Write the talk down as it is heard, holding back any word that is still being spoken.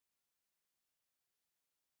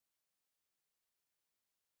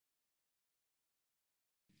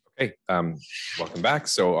Okay, welcome back.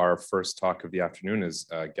 So our first talk of the afternoon is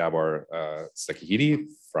Gabor Szekelyhidi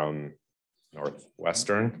from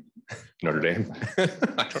Northwestern Notre Dame.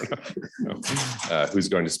 I don't know. Who's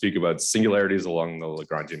going to speak about singularities along the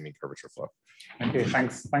Lagrangian mean curvature flow. Okay,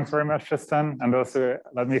 thanks very much, Tristan. And also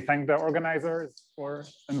let me thank the organizers for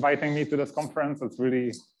inviting me to this conference. It's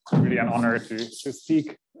really an honor to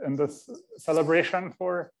speak in this celebration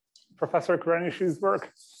for Professor Kuranishi's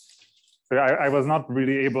work. So I was not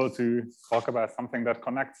really able to talk about something that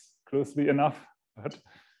connects closely enough,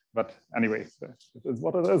 but anyway, it is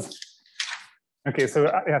what it is. Okay, so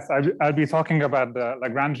yes, I'll be talking about the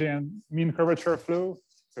Lagrangian mean curvature flow.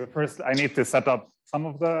 So first, I need to set up some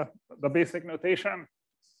of the basic notation.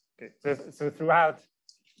 Okay, so throughout,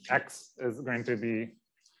 X is going to be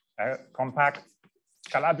a compact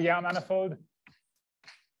Calabi-Yau manifold.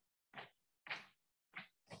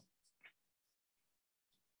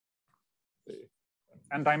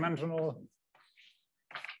 N-dimensional.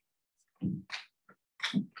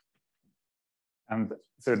 And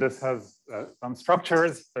so this has some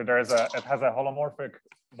structures. So it has a holomorphic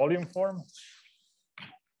volume form.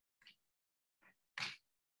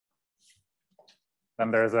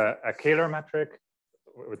 Then there's a Kähler metric,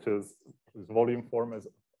 whose volume form is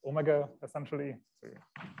omega, essentially.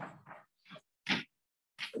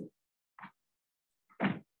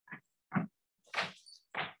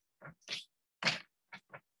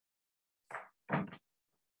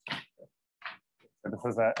 So this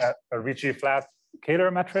is a Ricci flat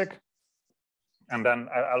Kähler metric. And then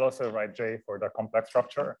I'll also write J for the complex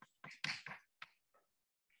structure.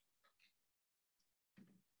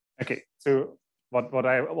 Okay, so what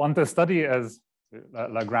I want to study is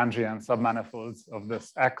Lagrangian submanifolds of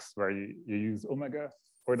this X, where you use omega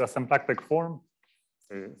for the symplectic form.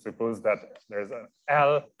 So suppose that there's an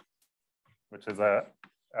L, which is a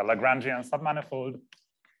Lagrangian submanifold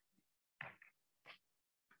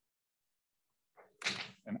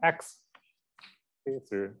in X. Okay,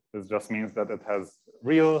 so this just means that it has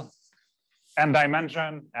real n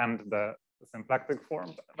dimension and the symplectic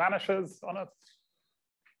form vanishes on it.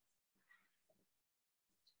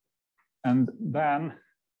 And then,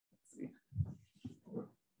 let's see.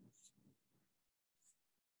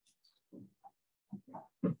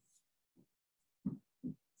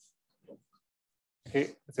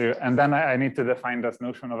 Okay, so and then I need to define this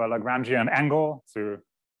notion of a Lagrangian angle. So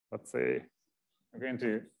let's say I'm going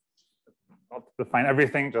to not define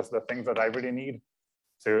everything, just the things that I really need.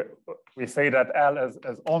 So we say that L is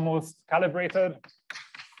almost calibrated.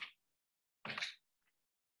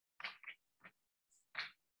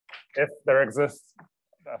 If there exists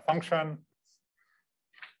a function,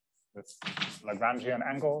 this Lagrangian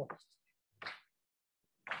angle,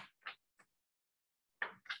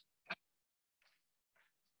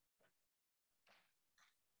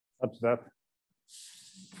 such that,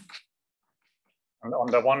 and on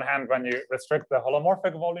the one hand, when you restrict the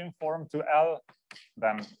holomorphic volume form to L,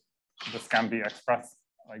 then this can be expressed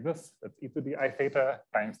like this. It's e to the I theta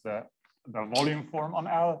times the volume form on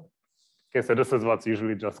L. Okay, so this is what's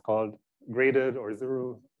usually just called graded or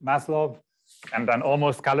zero Maslov. And then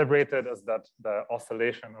almost calibrated is that the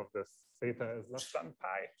oscillation of this theta is less than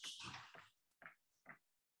pi.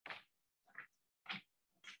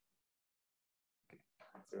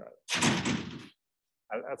 Okay. So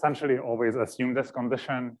I'll essentially always assume this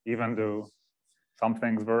condition, even though some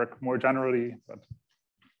things work more generally, but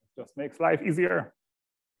it just makes life easier.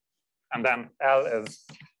 And then L is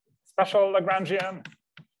special Lagrangian.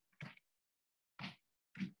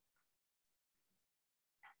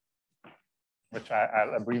 Which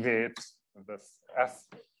I'll abbreviate with this S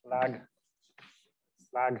slag,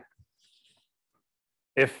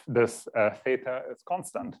 if this theta is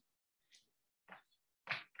constant.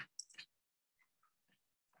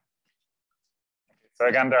 So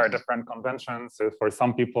again, there are different conventions. So for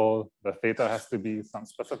some people, the theta has to be some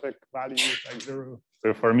specific value, like 0.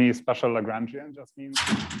 So for me, special Lagrangian just means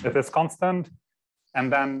it is constant. And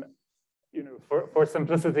then, for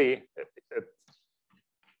simplicity,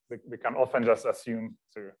 we can often just assume.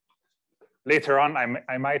 So later on,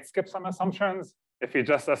 I might skip some assumptions. If you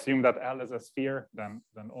just assume that L is a sphere, then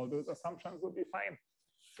all those assumptions would be fine.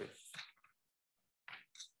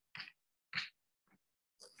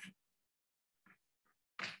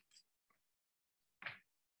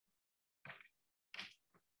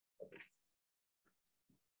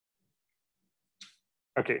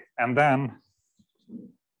 Okay, and then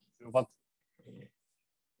what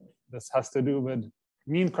this has to do with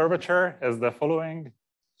mean curvature is the following.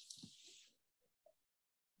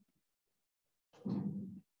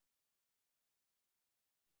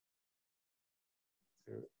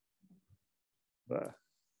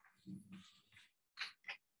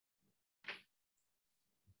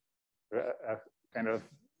 a kind of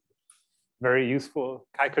very useful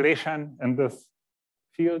calculation in this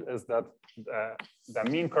field is that the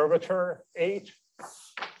mean curvature H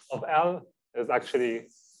of L is actually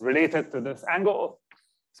related to this angle.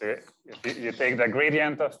 So if you take the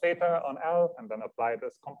gradient of theta on L and then apply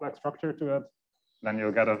this complex structure to it, then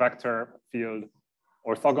you'll get a vector field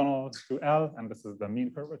orthogonal to L, and this is the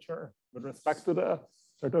mean curvature with respect to the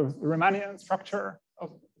sort of Riemannian structure of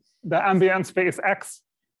the ambient space X.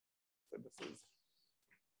 So this is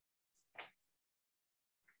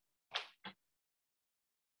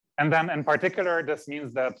and then in particular, this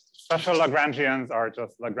means that special Lagrangians are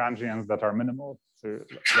just Lagrangians that are minimal. So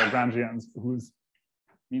Lagrangians whose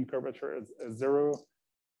mean curvature is 0.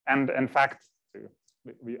 And in fact,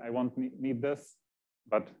 I won't need this,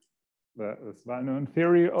 but this well-known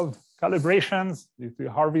theory of calibrations due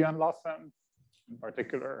to Harvey and Lawson, in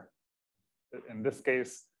particular, in this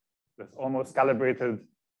case, this almost calibrated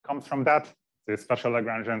comes from that. The special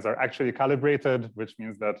Lagrangians are actually calibrated, which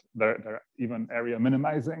means that they're even area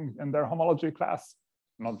minimizing in their homology class,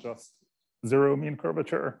 not just 0 mean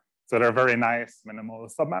curvature. So they're very nice minimal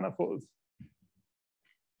submanifolds.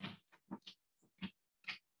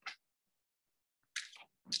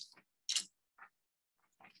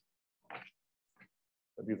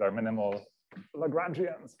 So these are minimal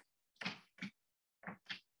Lagrangians.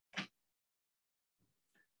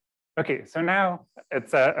 Okay, so now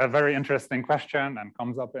it's a very interesting question and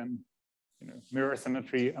comes up in mirror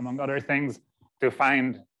symmetry, among other things, to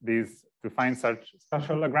find such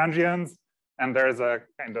special Lagrangians. And there's a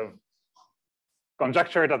kind of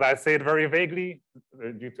conjecture that I say it very vaguely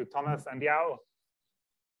due to Thomas and Yau.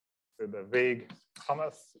 So the vague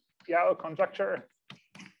Thomas-Yau conjecture.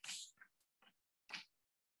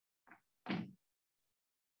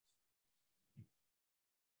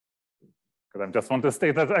 Because I just want to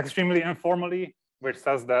state that extremely informally, which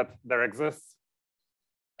says that there exists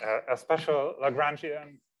a special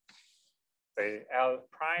Lagrangian, say L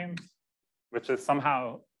prime, which is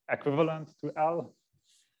somehow equivalent to L.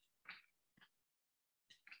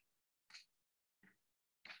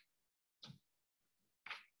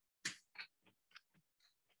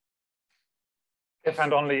 If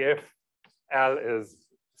and only if L is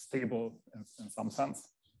stable in some sense.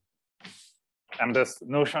 And this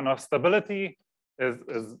notion of stability is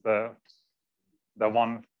the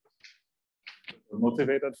one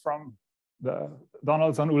motivated from the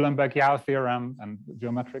Donaldson-Uhlenbeck-Yau theorem and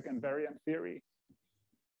geometric invariant theory.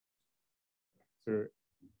 So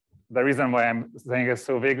the reason why I'm saying it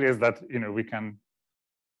so vaguely is that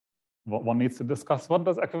one needs to discuss what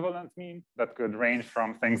does equivalent mean. That could range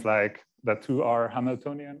from things like the two are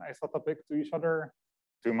Hamiltonian isotopic to each other,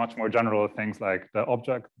 to much more general things like the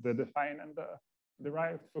object they define in the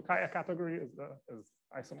derived Fukaya category is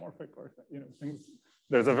isomorphic, or things.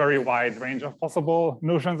 There's a very wide range of possible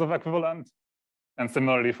notions of equivalent. And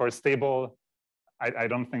similarly for stable, I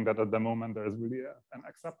don't think that at the moment there is really an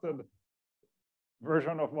accepted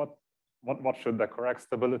version of what should the correct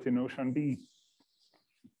stability notion be.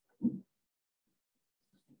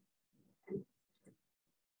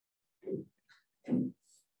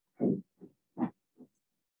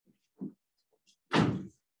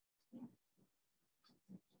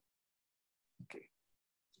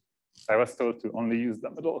 I was told to only use the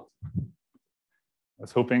middle. I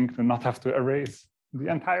was hoping to not have to erase the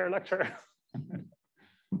entire lecture.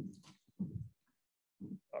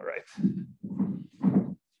 All right.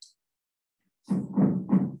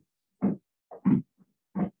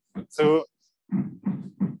 So,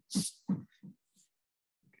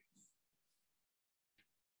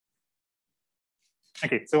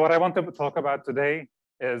 okay, so what I want to talk about today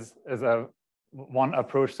is one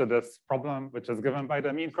approach to this problem, which is given by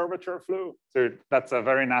the mean curvature flow. So that's a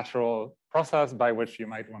very natural process by which you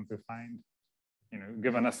might want to find,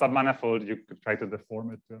 given a submanifold, you could try to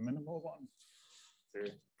deform it to a minimal one. So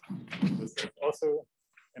this is also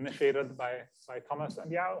initiated by Thomas and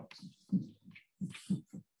Yau.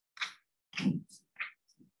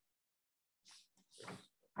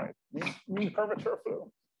 Right. Mean curvature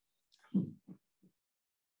flow.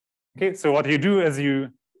 Okay, so what you do is you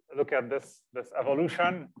look at this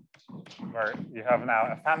evolution where you have now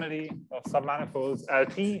a family of submanifolds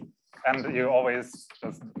LT, and you always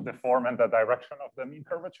just deform in the direction of the mean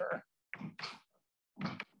curvature.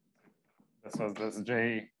 This was this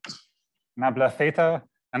J nabla theta.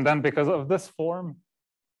 And then because of this form,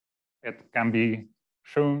 it can be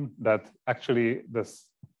shown that actually this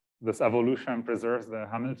evolution preserves the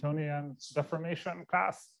Hamiltonian deformation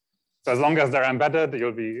class. So as long as they're embedded,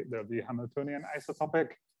 there'll be Hamiltonian isotopic.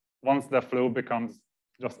 Once the flow becomes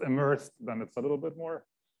just immersed, then it's a little bit more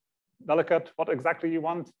delicate what exactly you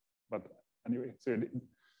want. But anyway, so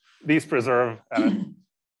these preserve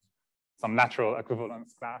some natural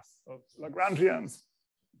equivalence class of Lagrangians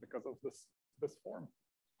because of this form.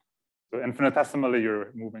 So infinitesimally,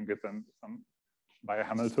 you're moving it in some by a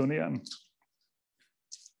Hamiltonian.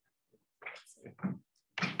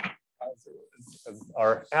 As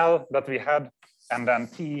our L that we had, and then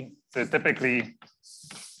T. So typically,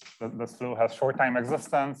 this flow has short time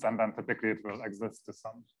existence, and then typically it will exist to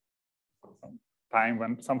some time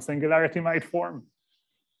when some singularity might form.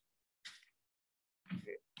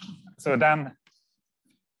 Okay. So then,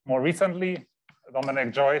 more recently,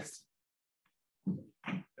 Dominic Joyce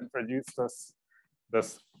introduced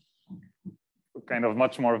this kind of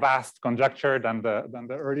much more vast conjecture than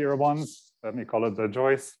the earlier ones. Let me call it the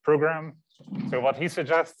Joyce program. So what he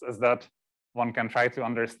suggests is that one can try to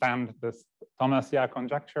understand this Thomas-Yau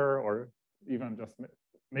conjecture, or even just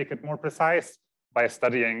make it more precise by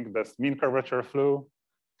studying this mean curvature flow.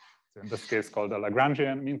 So in this case, called the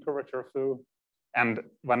Lagrangian mean curvature flow. And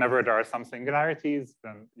whenever there are some singularities,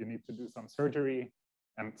 then you need to do some surgery.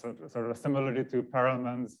 And so, sort of similarly to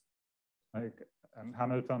Perelman's, like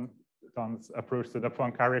Hamilton's approach to the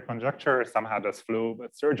Poincaré conjecture, somehow this flow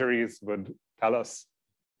with surgeries would tell us,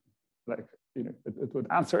 like, it would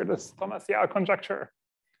answer this Thomas-Yau conjecture.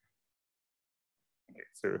 Okay,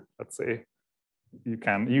 so let's say you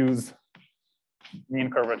can use mean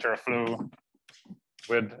curvature flow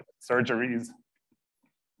with surgeries.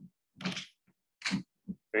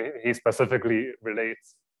 He specifically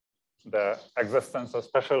relates the existence of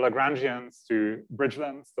special Lagrangians to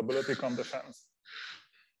Bridgeland stability conditions.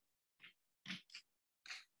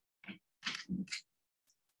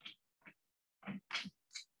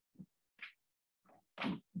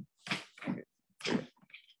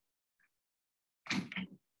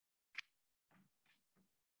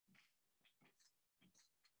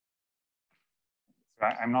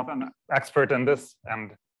 I'm not an expert in this,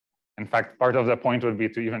 and in fact, part of the point would be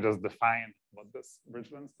to even just define what this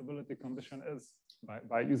Bridgeland stability condition is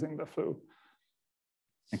by using the flow.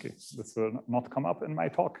 Okay, this will not come up in my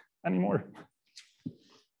talk anymore.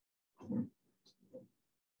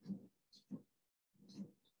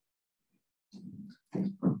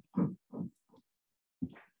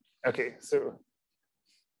 Okay, so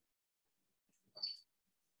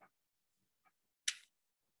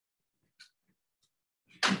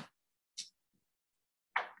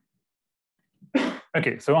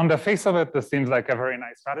okay, so on the face of it, this seems like a very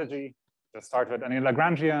nice strategy. Just start with any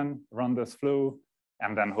Lagrangian, run this flow,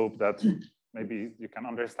 and then hope that maybe you can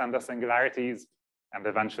understand the singularities, and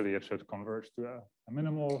eventually it should converge to a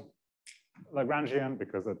minimal Lagrangian,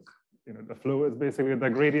 because it, the flow is basically the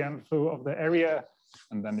gradient flow of the area,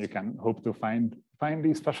 and then you can hope to find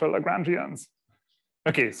these special Lagrangians.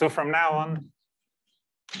 Okay, so from now on,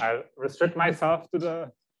 I'll restrict myself to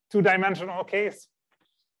the two-dimensional case.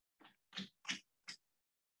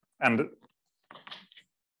 And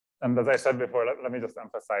as I said before, let me just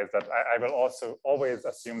emphasize that I will also always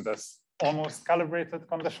assume this almost calibrated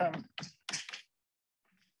condition.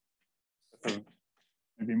 This is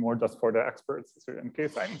maybe more just for the experts. So in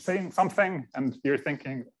case I'm saying something and you're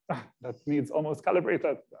thinking, that needs almost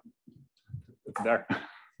calibrated, it's there.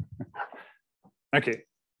 Okay,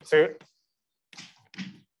 so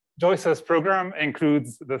Joyce's program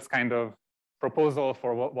includes this kind of proposal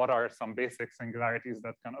for what are some basic singularities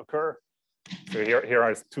that can occur. So here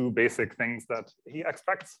are two basic things that he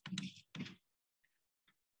expects.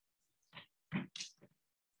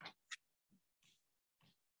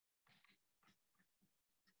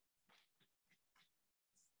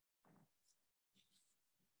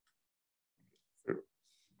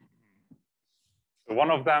 So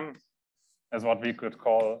one of them is what we could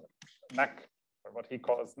call neck, or what he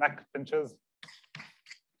calls neck pinches.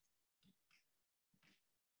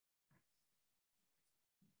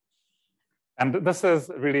 And this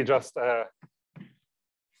is really just,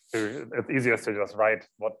 it's easiest to just write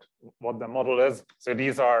what the model is. So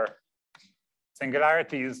these are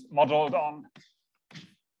singularities modeled on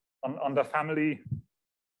the family.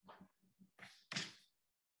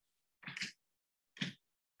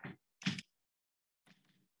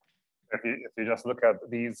 If you just look at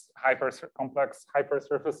these complex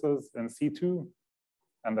hypersurfaces in C2,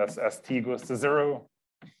 and as t goes to 0,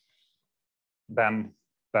 then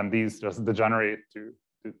these just degenerate to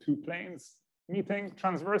two planes meeting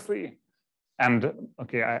transversely. And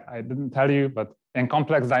okay, I didn't tell you, but in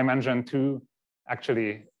complex dimension 2,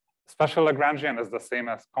 actually, special Lagrangian is the same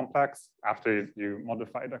as complex after you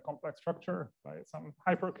modify the complex structure by some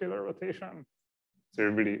hyperkähler rotation. So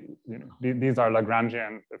really, these are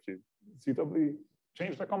Lagrangian if you suitably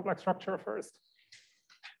change the complex structure first.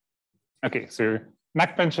 Okay, so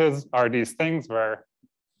neck pinches are these things where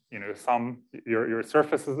your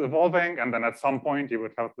surface is evolving, and then at some point you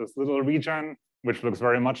would have this little region which looks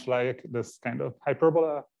very much like this kind of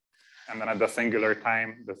hyperbola, and then at the singular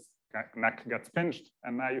time this neck gets pinched,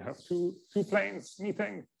 and now you have two planes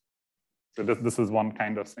meeting. So this is one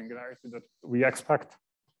kind of singularity that we expect.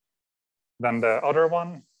 Then the other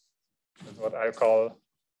one is what I call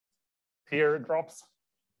teardrops.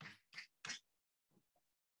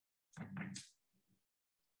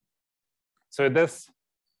 So this,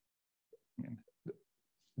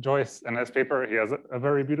 Joyce in his paper, he has a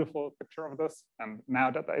very beautiful picture of this. And now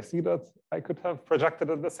that I see that I could have projected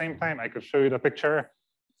at the same time, I could show you the picture,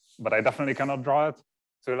 but I definitely cannot draw it.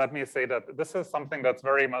 So let me say that this is something that's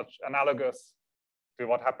very much analogous to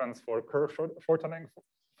what happens for curve shortening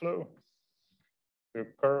flow. The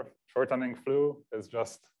curve shortening flow is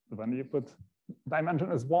just when you put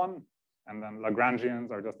dimension is 1, and then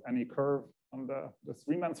Lagrangians are just any curve on this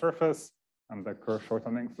Riemann surface, and the curve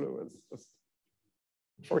shortening flow is just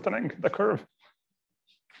shortening the curve.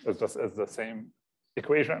 It's the same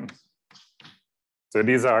equation. So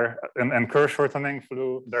these are, in curve shortening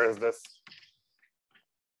flow, there is this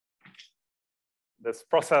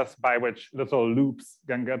process by which little loops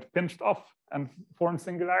can get pinched off and form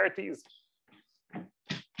singularities.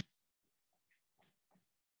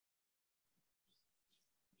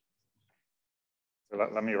 So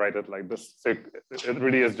let me write it like this. So it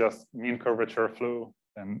really is just mean curvature flow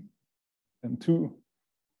in two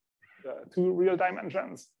real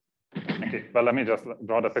dimensions. Okay, but let me just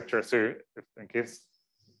draw the picture. So in case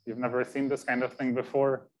you've never seen this kind of thing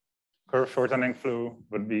before, curve shortening flow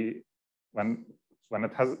would be when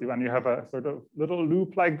you have a sort of little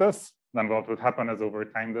loop like this, then what would happen is over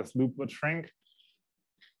time this loop would shrink.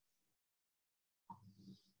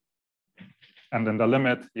 And in the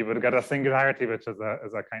limit, you would get a singularity, which is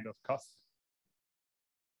a kind of cusp.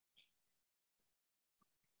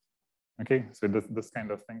 Okay, so this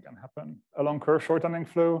kind of thing can happen along curve shortening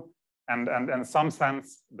flow. And in some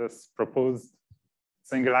sense, this proposed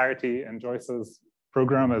singularity in Joyce's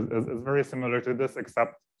program is very similar to this,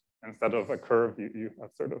 except instead of a curve, you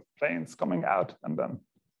have sort of planes coming out, and then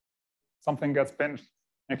something gets pinched.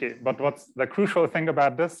 Okay, but what's the crucial thing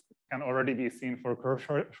about this can already be seen for curve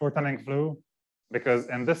shortening flow, because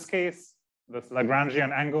in this case, this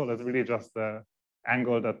Lagrangian angle is really just the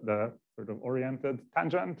angle that the sort of oriented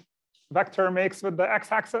tangent vector makes with the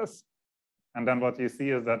x-axis. And then what you see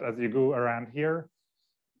is that as you go around here,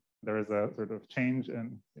 there is a sort of change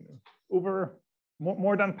in over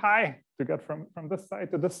more than pi to get from this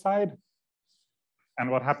side to this side.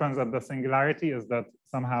 And what happens at the singularity is that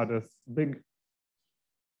somehow this big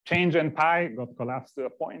change in pi got collapsed to a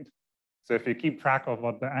point. So if you keep track of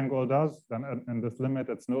what the angle does, then in this limit,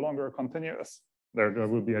 it's no longer continuous. There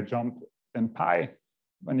will be a jump in pi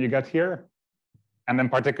when you get here. And in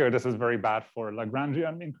particular, this is very bad for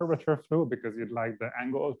Lagrangian mean curvature flow, because you'd like the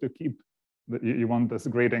angle to keep, you want this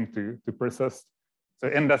grading to persist. So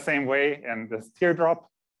in the same way, in this teardrop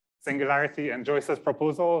singularity in Joyce's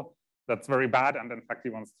proposal, that's very bad. And in fact,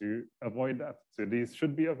 he wants to avoid that. So these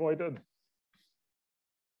should be avoided.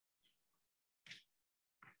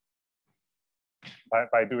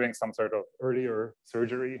 By doing some sort of earlier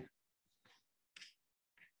surgery.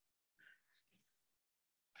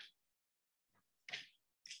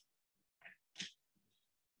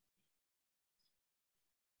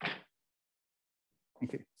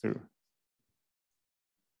 Okay, so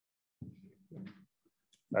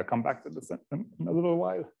I'll come back to this in a little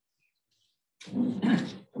while.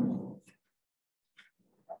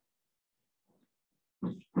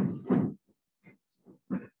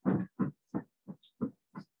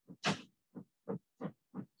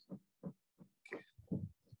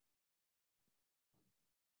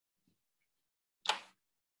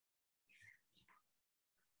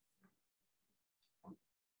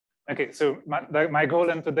 Okay, so my goal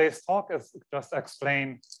in today's talk is just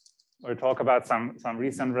explain or talk about some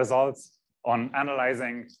recent results on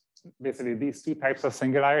analyzing basically these two types of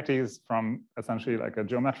singularities from essentially like a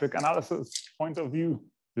geometric analysis point of view,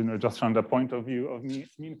 just from the point of view of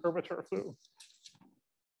mean curvature flow.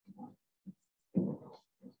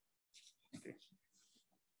 Okay.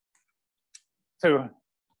 So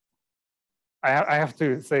I have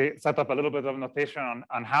to set up a little bit of notation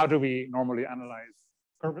on how do we normally analyze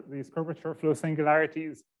these curvature flow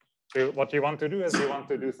singularities. So what you want to do is you want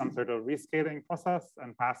to do some sort of rescaling process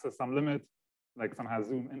and pass some limit, like somehow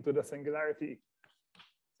zoom into the singularity.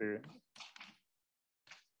 So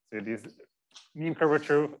these mean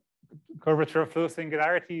curvature flow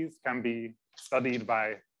singularities can be studied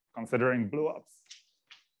by considering blowups.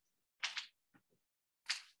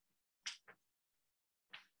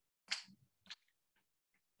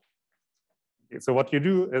 Okay, so what you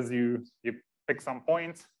do is you pick some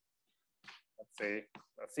points, let's say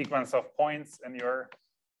a sequence of points in your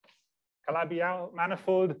Calabi-Yau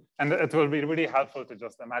manifold, and it will be really helpful to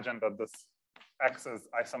just imagine that this X is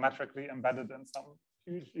isometrically embedded in some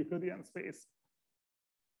huge Euclidean space.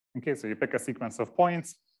 Okay, so you pick a sequence of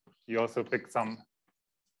points. You also pick some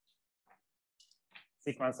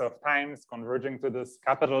sequence of times converging to this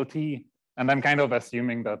capital T, and then kind of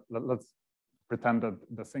assuming that, let's pretend that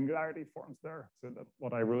the singularity forms there. So that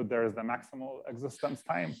what I wrote there is the maximal existence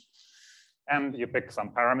time. And you pick some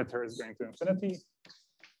parameters going to infinity.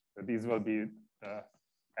 So these will be the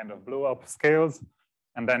kind of blow up scales.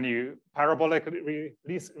 And then you parabolically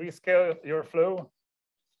rescale your flow.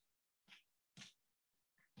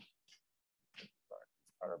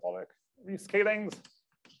 Parabolic rescalings.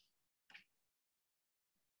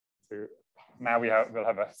 So now we'll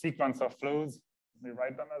have a sequence of flows. We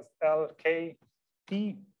write them as L, K,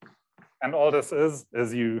 P. And all this is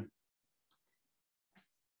you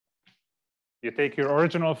take your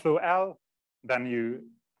original flow L, then you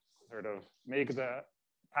sort of make the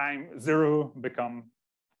time 0 become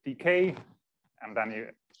dk, and then you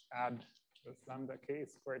add this lambda k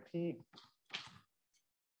squared t.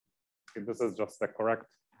 Okay, this is just the correct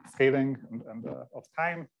scaling of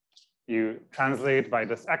time. You translate by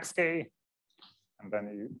this xk, and then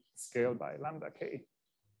you scale by lambda k.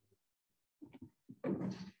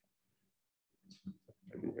 Maybe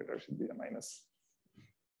here there should be a minus.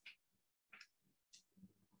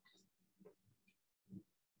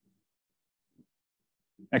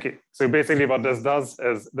 Okay, so basically what this does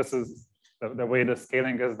is, this is the way the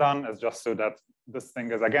scaling is done is just so that this thing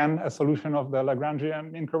is again a solution of the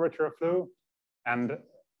Lagrangian mean curvature flow. And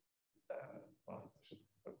well, I should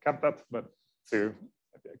have kept that, but so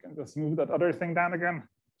maybe I can just move that other thing down again.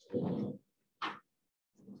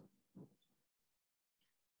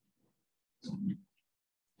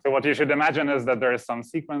 So what you should imagine is that there is some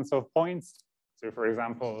sequence of points. So for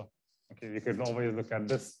example, okay, you could always look at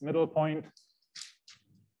this middle point.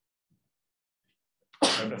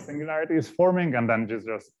 So the singularity is forming, and then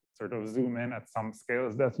just sort of zoom in at some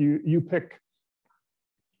scales that you pick.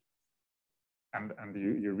 And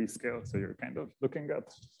you rescale. So you're kind of looking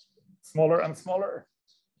at smaller and smaller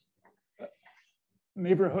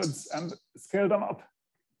neighborhoods and scale them up.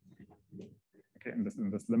 Okay, in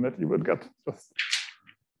this limit, you would get just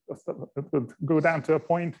it would go down to a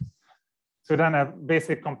point. So then a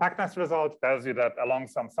basic compactness result tells you that along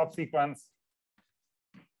some subsequence,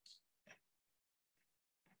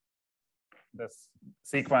 this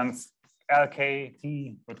sequence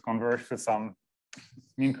LKT would converge to some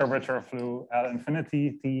mean curvature flow L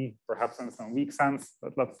infinity T, perhaps in some weak sense,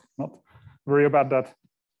 but let's not worry about that.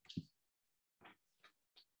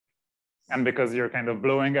 And because you're kind of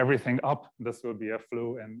blowing everything up, this will be a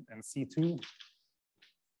flow in C2.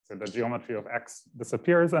 So the geometry of X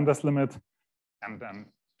disappears in this limit. And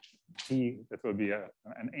then T, it will be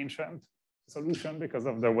an ancient solution because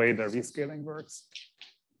of the way the rescaling works.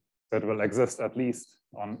 So it will exist at least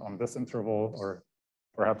on this interval, or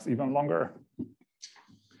perhaps even longer.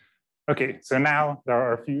 Okay, so now there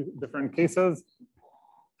are a few different cases.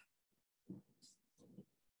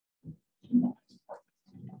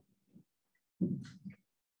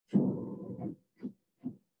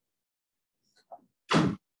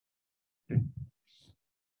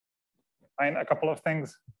 Find a couple of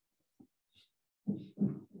things.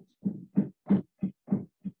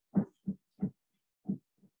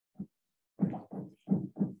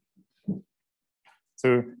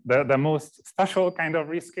 So the most special kind of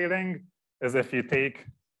rescaling is if you take,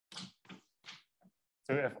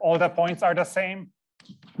 so if all the points are the same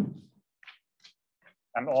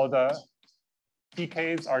and all the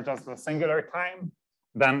pKs are just a singular time,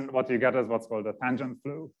 then what you get is what's called a tangent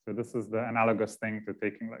flow. So this is the analogous thing to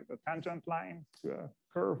taking like the tangent line to a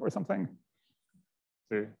curve or something.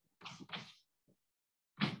 So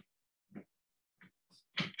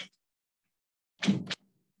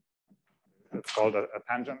it's called a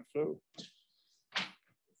tangent flow.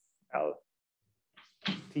 L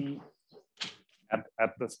T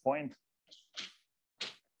at this point.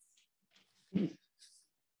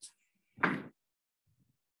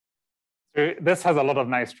 So this has a lot of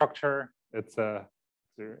nice structure. It has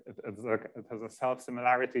a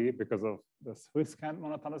self-similarity because of this Huyskant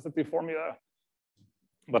monotonicity formula.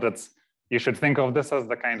 But you should think of this as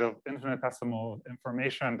the kind of infinitesimal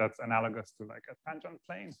information that's analogous to like a tangent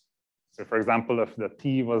plane. So for example, if the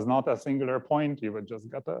T was not a singular point, you would just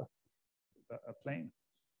get a plane.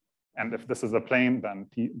 And if this is a plane, then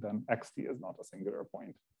xt is not a singular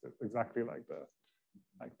point. It's exactly like the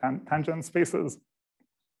tangent spaces.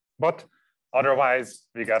 But Otherwise,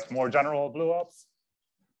 we get more general blow-ups.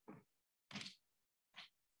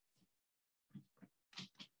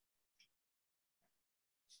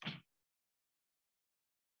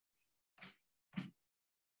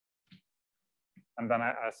 And then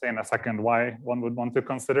I'll say in a second why one would want to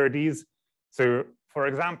consider these. So for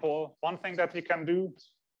example, one thing that you can do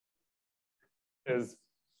is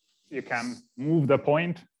you can move the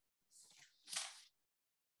point.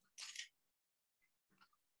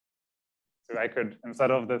 So I could,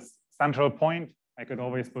 instead of this central point, I could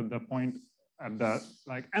always put the point at the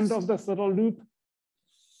end of this little loop.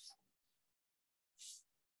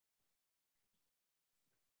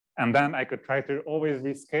 And then I could try to always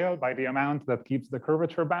rescale by the amount that keeps the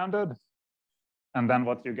curvature bounded. And then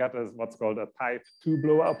what you get is what's called a type 2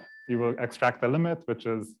 blow-up. You will extract a limit, which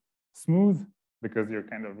is smooth, because you're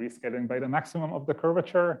kind of rescaling by the maximum of the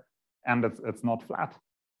curvature, and it's not flat.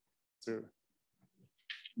 So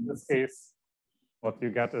in this case, what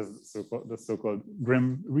you get is the so-called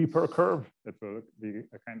Grim Reaper curve. It will be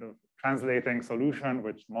a kind of translating solution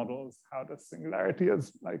which models how the singularity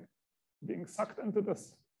is like being sucked into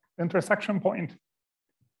this intersection point.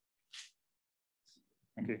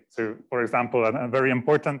 Okay, so for example, a very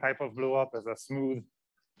important type of blow-up is a smooth,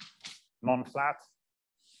 non-flat,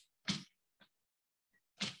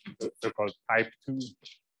 so-called type 2.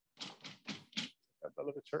 At the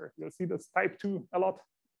literature, you'll see this type 2 a lot.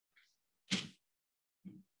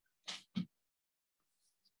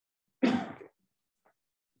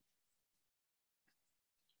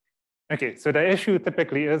 Okay, so the issue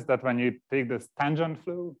typically is that when you take this tangent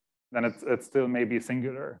flow, then it still may be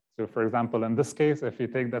singular. So for example, in this case, if you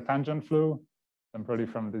take the tangent flow, then probably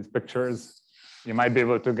from these pictures, you might be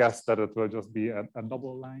able to guess that it will just be a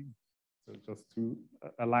double line. So just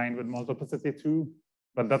a line with multiplicity 2,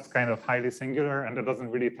 but that's kind of highly singular, and it doesn't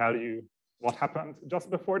really tell you what happened just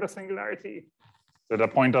before the singularity. So the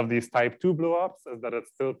point of these type 2 blow-ups is that it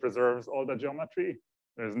still preserves all the geometry.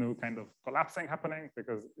 There's no kind of collapsing happening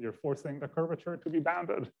because you're forcing the curvature to be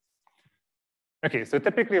bounded. Okay, so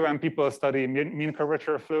typically when people study mean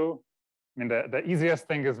curvature flow, I mean, the easiest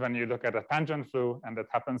thing is when you look at a tangent flow and it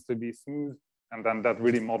happens to be smooth, and then that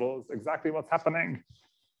really models exactly what's happening.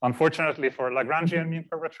 Unfortunately, for Lagrangian mean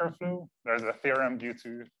curvature flow, there's a theorem due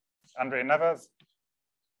to Andre Neves,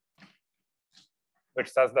 which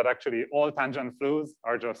says that actually all tangent flows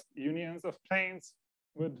are just unions of planes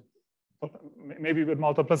with maybe with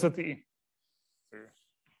multiplicity. So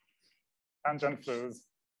tangent flows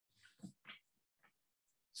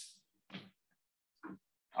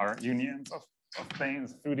are unions of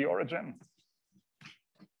planes through the origin.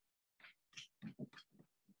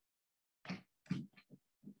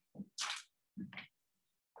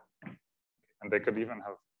 And they could even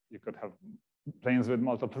have, you could have planes with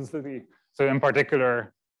multiplicity. So in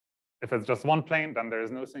particular, if it's just one plane, then there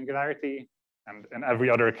is no singularity. And in every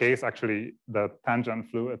other case, actually, the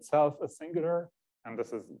tangent flow itself is singular. And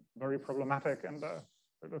this is very problematic in the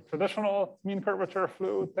traditional mean curvature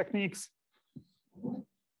flow techniques.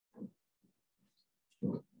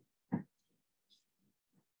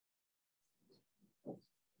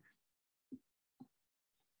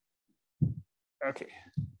 Okay.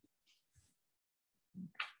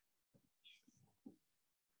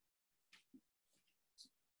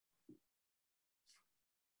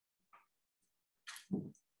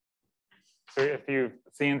 So if you've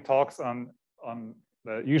seen talks on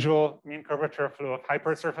the usual mean curvature flow of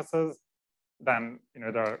hypersurfaces, then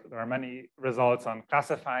there are many results on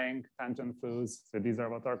classifying tangent flows. So these are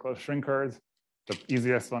what are called shrinkers. The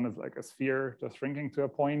easiest one is like a sphere just shrinking to a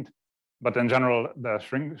point. But in general, the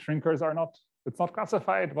shrinkers are not, it's not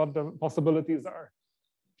classified what the possibilities are.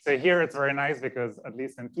 So here it's very nice because at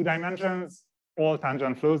least in 2 dimensions, all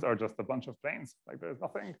tangent flows are just a bunch of planes. Like there's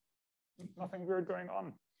nothing weird going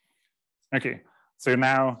on. Okay, so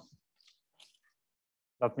now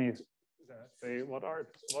let me say what are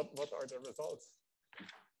the results?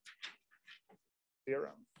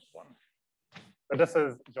 Theorem 1. So this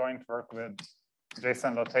is joint work with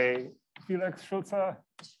Jason Lotay, Felix, Schulze.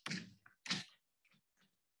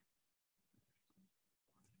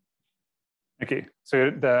 Okay, so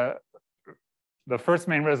the first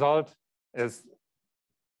main result is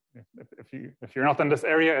if you're not in this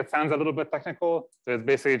area, it sounds a little bit technical. So it's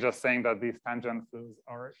basically just saying that these tangent flows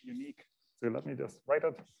are unique. So let me just write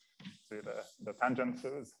it. So the tangent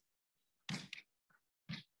flows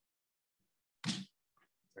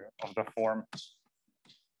of the form,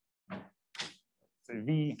 say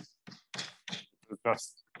V, is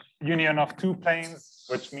just union of 2 planes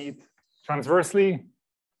which meet transversely.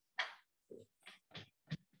 I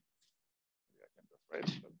can just write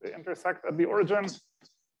that they intersect at the origin.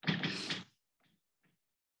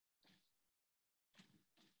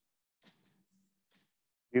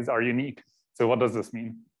 These are unique. So what does this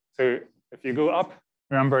mean? So if you go up,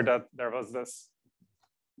 remember that there was this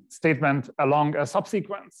statement along a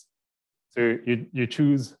subsequence. So you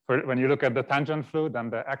choose, when you look at the tangent flow, then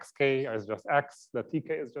the xk is just x, the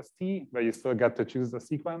tk is just t, but you still get to choose the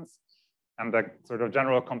sequence. And the sort of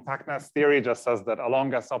general compactness theory just says that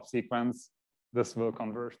along a subsequence, this will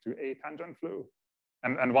converge to a tangent flow.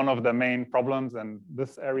 And one of the main problems in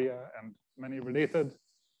this area and many related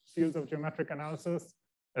fields of geometric analysis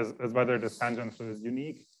is whether this tangent flow is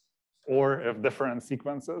unique, or if different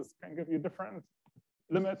sequences can give you different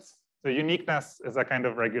limits. So uniqueness is a kind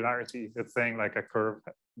of regularity. It's saying like a curve,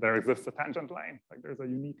 there exists a tangent line, like there's a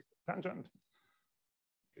unique tangent.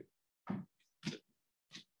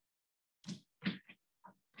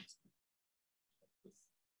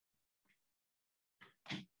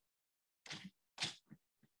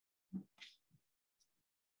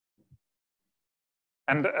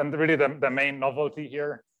 And really the main novelty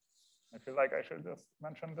here, I feel like I should just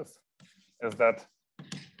mention this, is that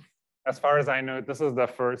as far as I know, this is the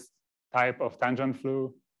first type of tangent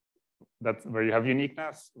flow that's where you have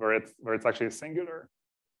uniqueness, where it's actually singular.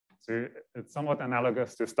 So it's somewhat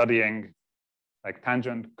analogous to studying like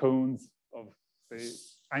tangent cones of, say,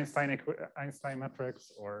 Einstein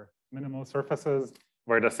metrics or minimal surfaces,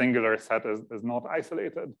 where the singular set is not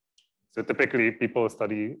isolated. So typically people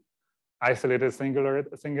study isolated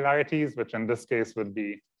singularities, which in this case would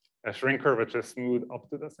be a shrinker, which is smooth up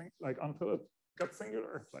to the like until it gets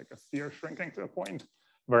singular, like a sphere shrinking to a point.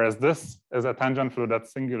 Whereas this is a tangent flow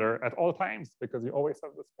that's singular at all times, because you always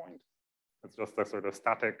have this point. It's just a sort of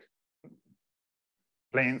static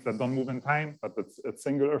planes that don't move in time, but it's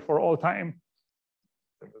singular for all time.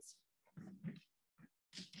 So this.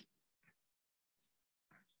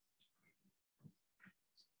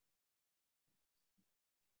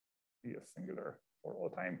 Be a singular for all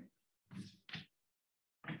time.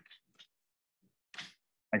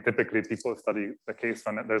 Like typically people study the case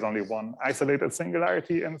when there's only one isolated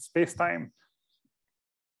singularity in space-time.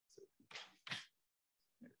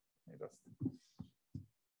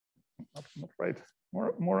 Not right.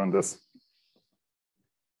 More on this.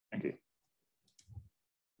 Thank you.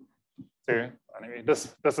 So anyway,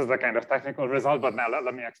 this is the kind of technical result, but now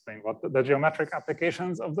let me explain what the geometric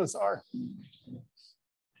applications of this are.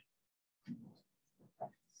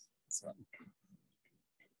 So.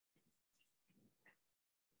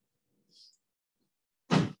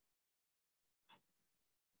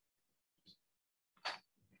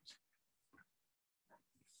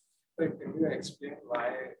 Can you explain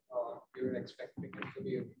why you were expecting it to be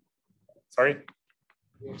unique? Sorry? Can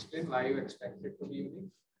you explain why you expect it to be unique?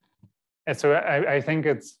 And so I think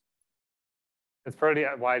it's pretty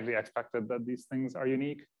widely expected that these things are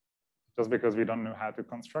unique, just because we don't know how to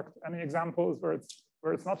construct any examples where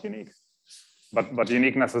it's not unique. But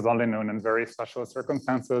uniqueness is only known in very special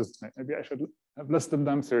circumstances. Maybe I should have listed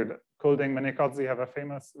them. So Kolding, Minikadze have a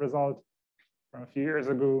famous result from a few years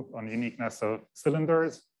ago on uniqueness of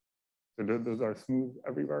cylinders. So those are smooth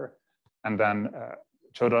everywhere. And then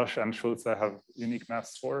Chodosh and Schulze have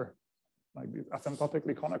uniqueness for like these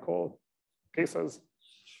asymptotically conical cases.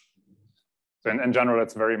 So in general,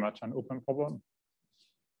 it's very much an open problem.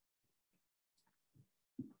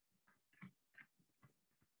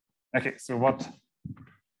 Okay, so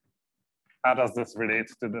how does this relate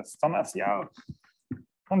to this Thomas-Yau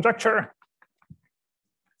conjecture?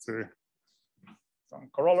 So some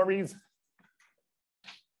corollaries.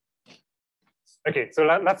 Okay, so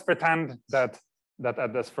let's pretend that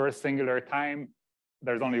at this first singular time,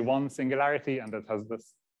 there's only one singularity and it has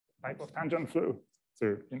this type of tangent flow.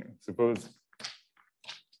 So suppose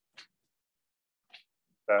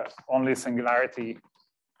the only singularity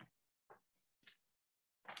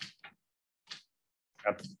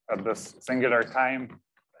at this singular time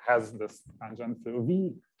has this tangent flow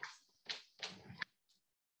V.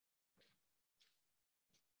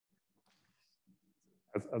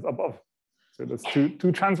 As above. So there's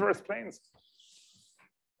two transverse planes.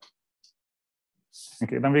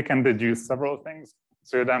 Okay, then we can deduce several things.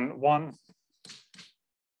 So then one,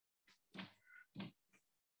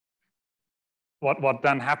 what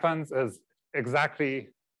then happens is exactly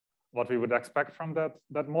what we would expect from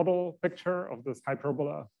that model picture of this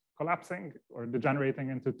hyperbola collapsing or degenerating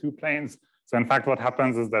into two planes. So in fact, what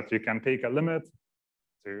happens is that you can take a limit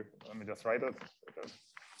to, let me just write it,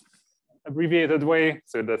 abbreviated way.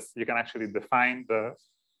 So this, you can actually define the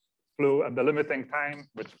flow at the limiting time,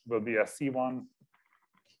 which will be a C1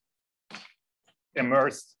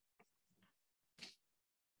 immersed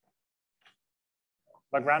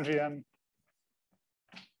Lagrangian.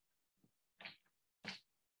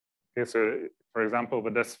 Okay, so for example,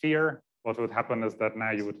 with the sphere, what would happen is that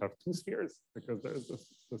now you would have two spheres because there's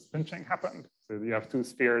this pinching happened. So you have two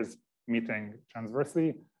spheres meeting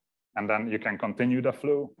transversely, and then you can continue the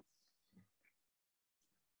flow.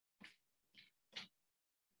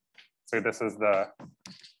 So this is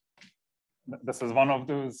one of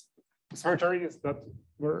those surgeries that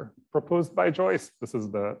were proposed by Joyce. This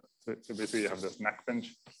is so basically you have this neck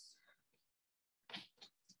pinch.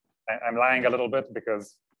 I'm lying a little bit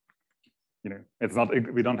because it's not,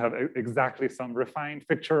 we don't have exactly some refined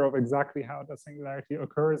picture of exactly how the singularity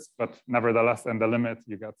occurs, but nevertheless, in the limit,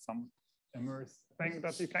 you get some immerse thing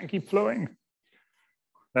that you can keep flowing.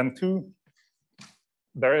 Then 2,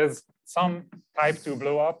 there is some type 2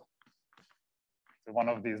 blow up. So one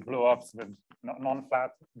of these blow ups with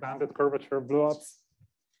non-flat banded curvature blow ups.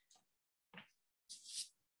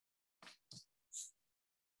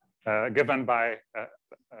 Given by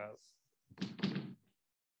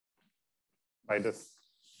this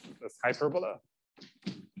hyperbola.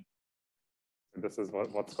 This is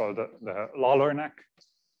what's called the Lawler neck.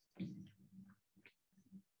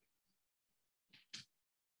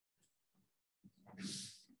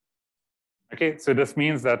 Okay, so this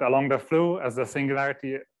means that along the flow, as the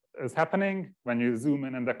singularity is happening, when you zoom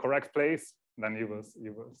in the correct place, then you will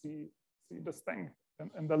see this thing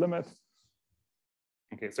in the limit.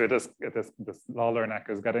 Okay, so this Lawler neck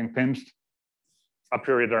is getting pinched. A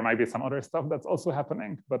priori, there might be some other stuff that's also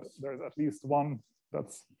happening, but there's at least one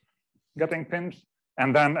that's getting pinched.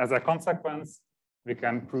 And then as a consequence, we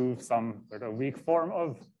can prove some sort of weak form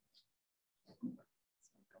of, this one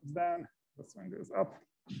comes down, this one goes up.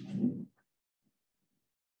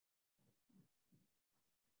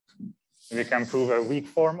 We can prove a weak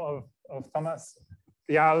form of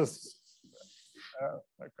Thomas-Yau's,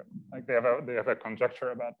 like they have a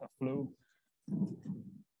conjecture about the flow.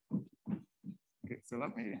 Okay, so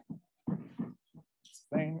let me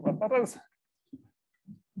explain what that is.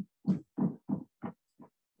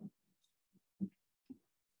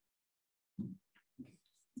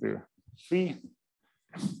 So 3.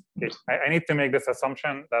 Okay, I need to make this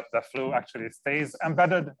assumption that the flow actually stays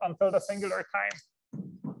embedded until the singular time.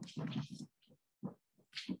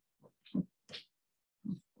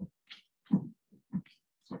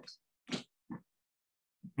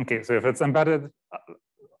 Okay, so if it's embedded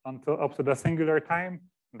until up to the singular time,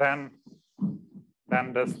 then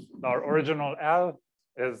our original L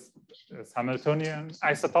is Hamiltonian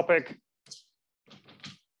isotopic.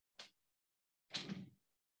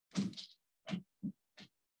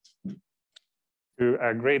 To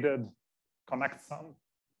a graded connect sum.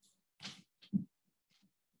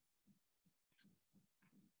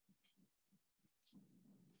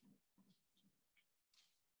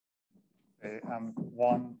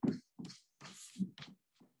 M1,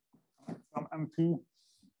 some M2.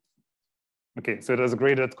 Okay, so there's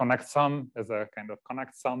graded connect sum as a kind of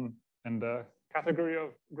connect sum in the category of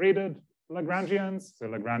graded Lagrangians. So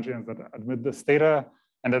Lagrangians that admit this data,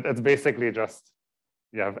 and it's basically just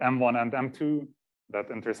you have M1 and M2 that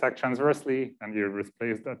intersect transversely, and you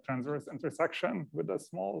replace that transverse intersection with a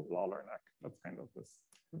small Lawler neck. That's kind of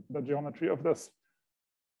the geometry of this.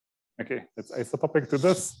 Okay, it's isotopic to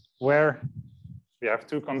this, where we have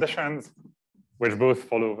 2 conditions, which both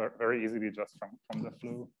follow very easily just from the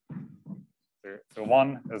flow. So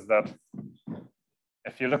one is that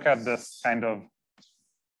if you look at this kind of,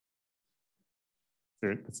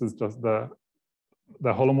 this is just the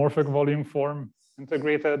holomorphic volume form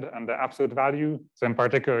integrated and the absolute value. So in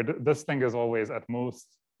particular, this thing is always at most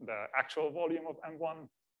the actual volume of M1.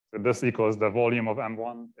 So this equals the volume of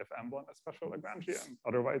M1 if M1 is special Lagrangian.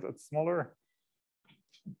 Otherwise, it's smaller.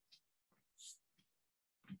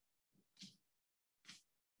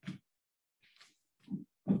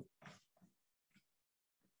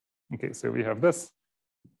 Okay, so we have this.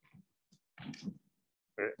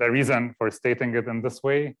 The reason for stating it in this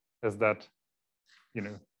way is that,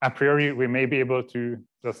 a priori, we may be able to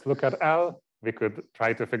just look at L. We could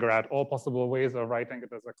try to figure out all possible ways of writing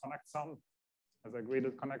it as a connect sum, as a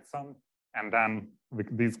graded connect sum, and then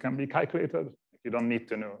these can be calculated. You don't need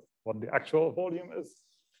to know what the actual volume is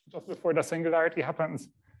just before the singularity happens.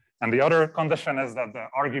 And the other condition is that the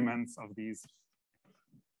arguments of these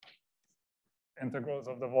integrals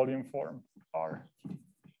of the volume form are.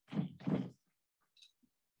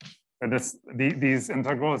 So these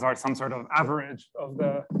integrals are some sort of average of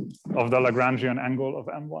the Lagrangian angle of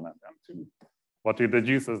M1 and M2. What we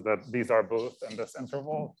deduce is that these are both in this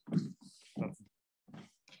interval. That's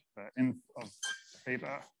the inf of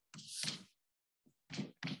theta,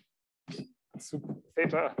 sup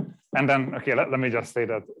theta. And then, okay, let me just say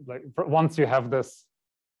that once you have this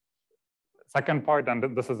second part, then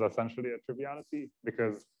this is essentially a triviality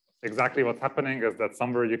because exactly what's happening is that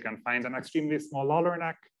somewhere you can find an extremely small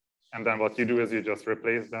Lollerneck, and then what you do is you just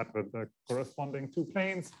replace that with the corresponding two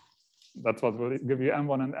planes. That's what will give you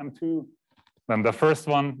M1 and M2. Then the first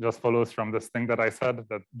one just follows from this thing that I said,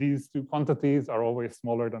 that these two quantities are always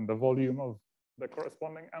smaller than the volume of the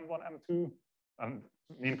corresponding M1, M2, and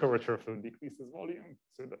mean curvature flow decreases volume,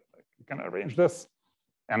 so that you can arrange this.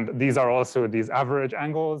 And these are also these average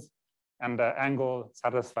angles, and the angle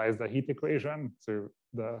satisfies the heat equation. So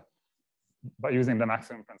by using the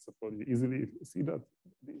maximum principle, you easily see that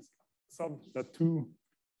the two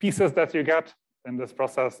pieces that you get in this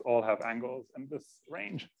process all have angles in this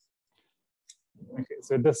range. Okay,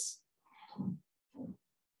 so this.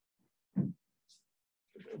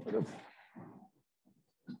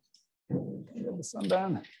 Get the sun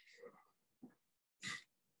down.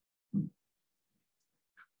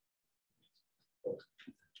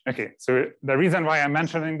 Okay, so the reason why I'm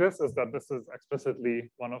mentioning this is that this is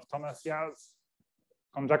explicitly one of Thomas-Yau's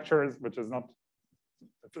conjectures, which is not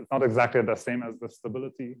exactly the same as the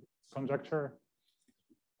stability conjecture.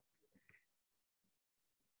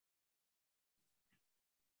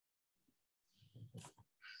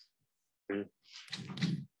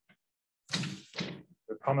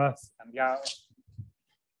 The Thomas and Yau.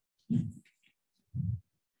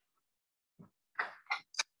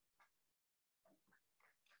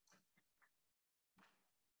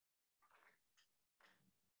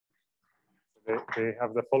 They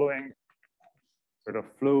have the following sort of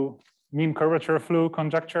flow, mean curvature flow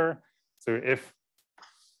conjecture. So if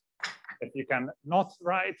you can not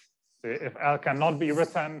write, so if L cannot be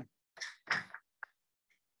written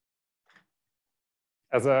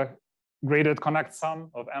as a graded connect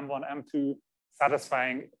sum of M1, M2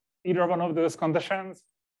 satisfying either one of those conditions,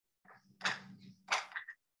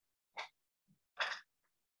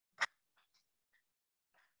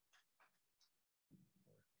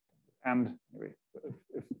 and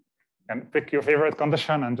pick your favorite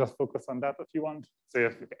condition and just focus on that if you want. So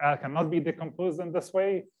if L cannot be decomposed in this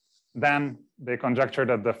way, then they conjecture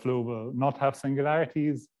that the flow will not have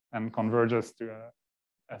singularities and converges to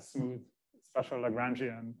a smooth special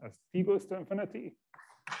Lagrangian as t goes to infinity.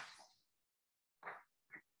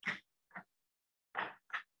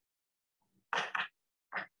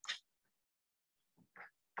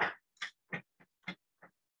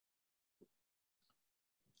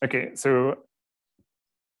 Okay, so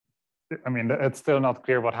I mean, it's still not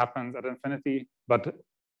clear what happens at infinity, but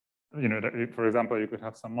for example, you could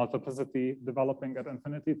have some multiplicity developing at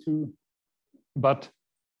infinity too. But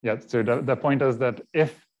yeah, so the point is that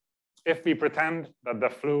if we pretend that the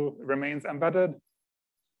flow remains embedded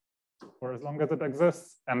for as long as it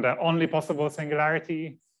exists, and the only possible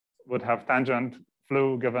singularity would have tangent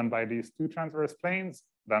flow given by these two transverse planes,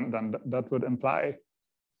 then that would imply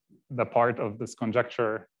the part of this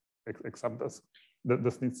conjecture, except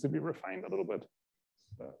this needs to be refined a little bit,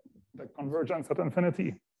 the convergence at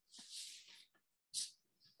infinity.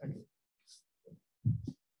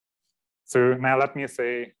 So now let me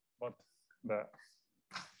say what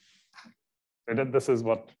this is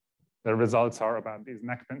what the results are about these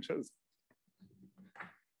neck pinches.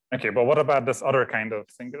 Okay, but what about this other kind of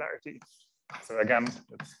singularity? So again,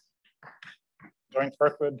 it's joint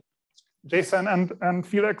work with Jason and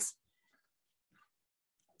Felix.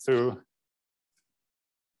 So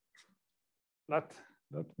let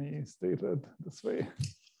me state it this way.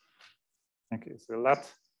 Okay, so let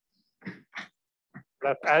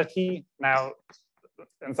LT now,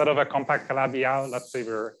 instead of a compact Calabi-Yau, let's say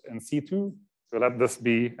we're in C2. So let this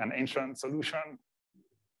be an ancient solution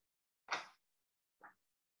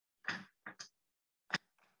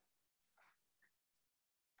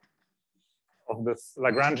of this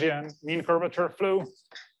Lagrangian mean curvature flow.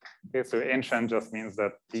 Okay, so ancient just means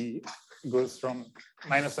that T goes from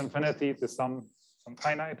minus infinity to some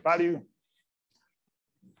finite value.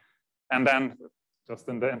 And then, just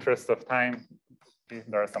in the interest of time,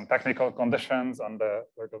 there are some technical conditions on the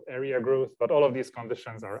sort of area growth, but all of these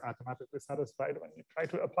conditions are automatically satisfied when you try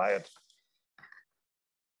to apply it.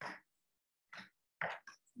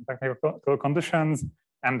 Technical conditions,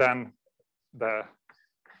 and then the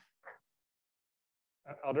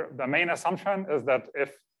main assumption is that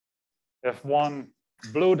if one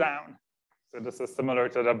blow down, so this is similar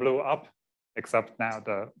to the blow up, except now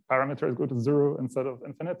the parameters go to 0 instead of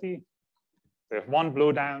infinity. So if one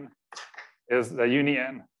blow down is the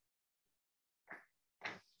union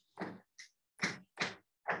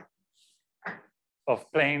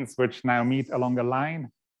of planes which now meet along a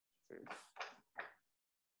line.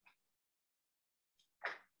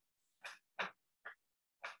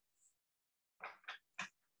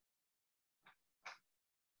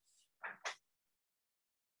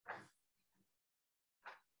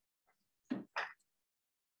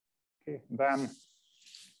 Okay, then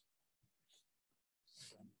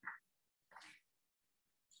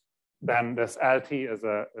this LT is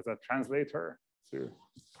a translator.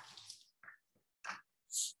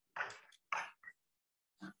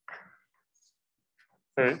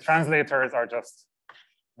 So translators are just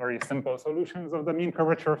very simple solutions of the mean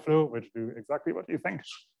curvature flow, which do exactly what you think.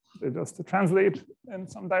 They just translate in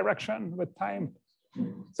some direction with time.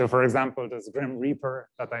 So for example, this Grim Reaper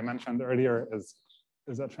that I mentioned earlier is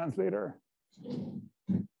a translator.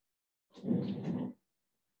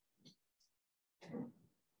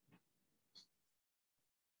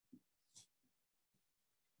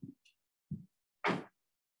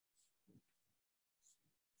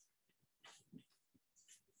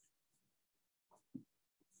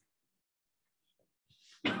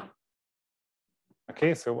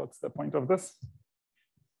 Okay, so what's the point of this?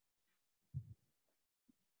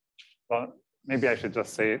 Well, maybe I should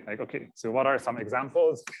just say, like, okay, so what are some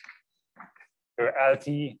examples? So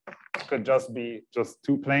LT could just be just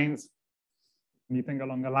two planes meeting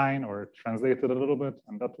along a line, or translated a little bit,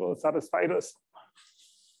 and that will satisfy this.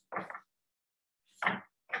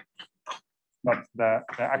 But the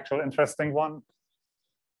actual interesting one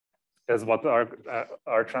is what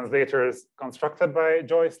our translators constructed by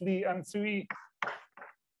Joyce, Lee, and Tsui.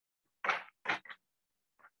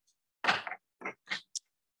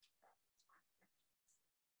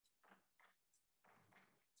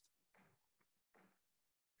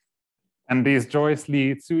 And these Joyce,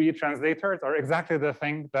 Lee, Tsui translators are exactly the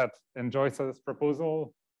thing that in Joyce's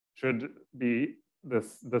proposal should be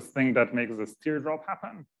this thing that makes this teardrop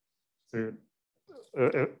happen. So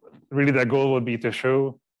really the goal would be to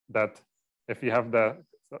show that if you have the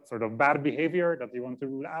sort of bad behavior that you want to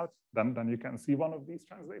rule out, then you can see one of these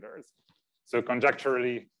translators. So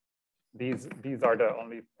conjecturally, these are the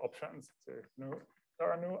only options. So there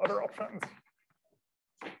are no other options.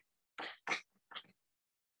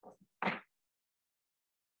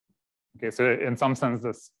 Okay, so in some sense,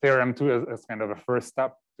 this theorem too is kind of a first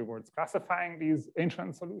step towards classifying these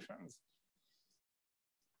ancient solutions.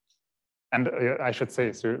 And I should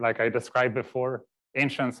say, so like I described before,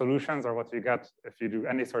 ancient solutions are what you get if you do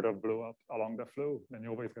any sort of blow up along the flow, then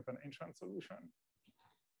you always get an ancient solution.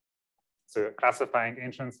 So classifying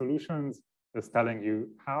ancient solutions is telling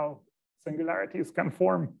you how singularities can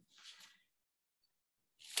form.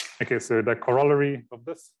 Okay, so the corollary of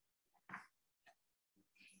this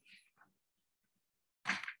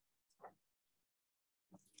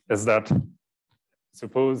is that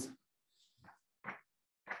suppose,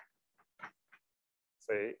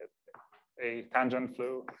 say, a tangent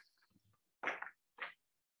flow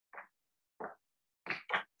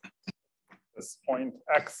this point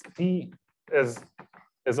xt is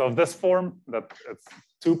of this form, that it's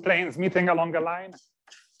two planes meeting along a line.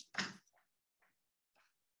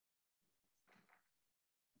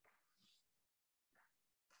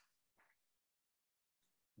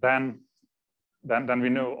 Then we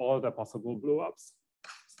know all the possible blow-ups.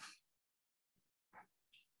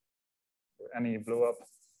 Any blow-up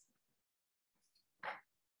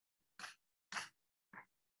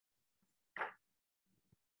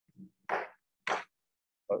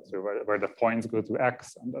so where the points go to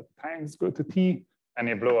x and the times go to t,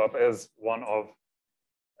 any blow-up is one of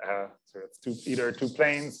so it's either two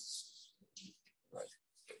planes,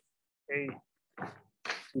 right?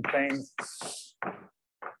 Two planes.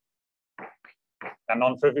 A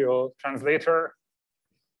non-trivial translator,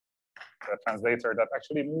 a translator that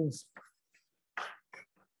actually moves.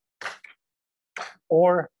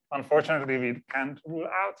 Or, unfortunately, we can't rule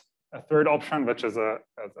out a third option, which is a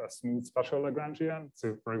smooth special Lagrangian.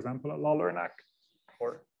 So, for example, a Lollerneck.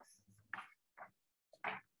 Or,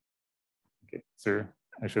 okay, so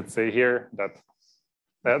I should say here that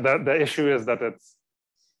the issue is that it's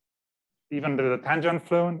even though the tangent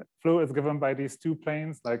flow is given by these two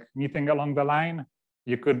planes, like meeting along the line,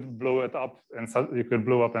 you could blow it up and you could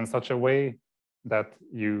blow up in such a way that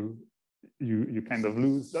you kind of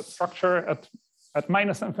lose that structure at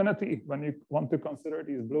minus infinity when you want to consider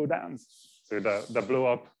these blowdowns. So the blow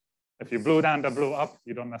up, if you blow down the blow up,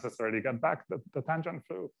 you don't necessarily get back the tangent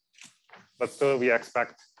flow. But still we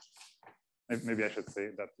expect, maybe I should say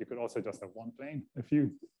that you could also just have one plane. If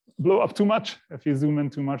you blow up too much, if you zoom in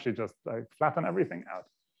too much, you just like flatten everything out.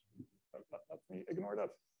 Let me ignore that.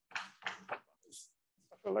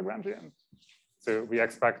 Special Lagrangian. So we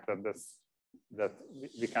expect that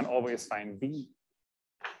we can always find B.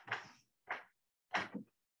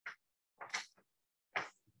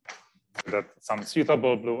 That some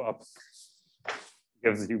suitable blow up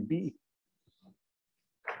gives you B.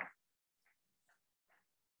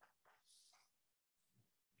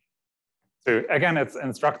 So again, it's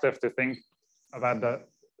instructive to think about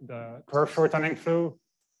the curve shortening flow.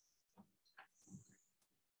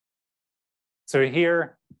 So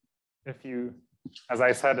here, if you, as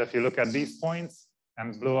I said, if you look at these points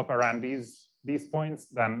and blow up around these points,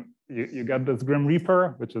 then you get this Grim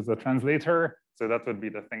Reaper, which is a translator. So that would be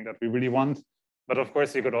the thing that we really want. But of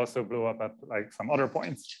course, you could also blow up at like some other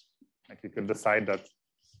points. Like you could decide that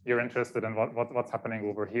you're interested in what's happening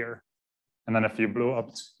over here. And then if you blow up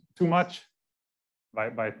too much,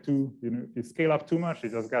 by two, if you scale up too much, you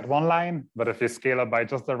just get one line. But if you scale up by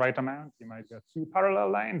just the right amount, you might get two parallel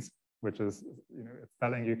lines, which is, it's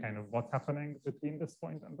telling you kind of what's happening between this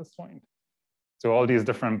point and this point. So all these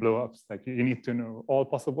different blowups, like you need to know all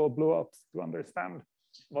possible blowups to understand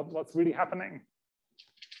what's really happening.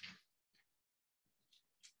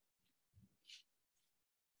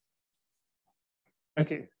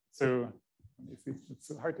 Okay, so let me see. It's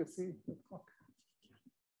so hard to see the clock.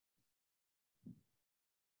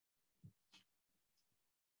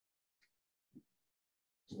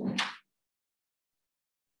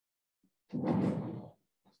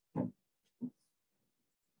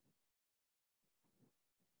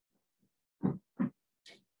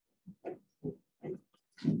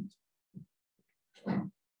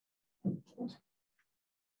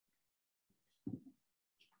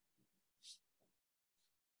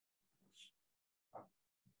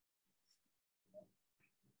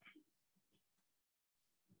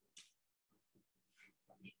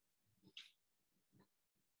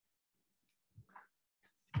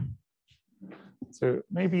 So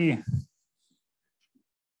maybe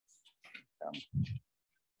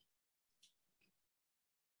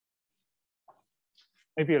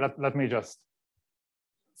let me just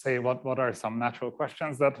say what are some natural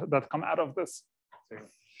questions that come out of this. So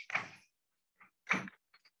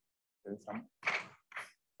there's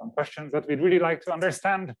some questions that we'd really like to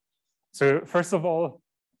understand. So first of all,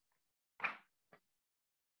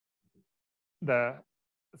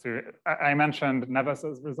 so I mentioned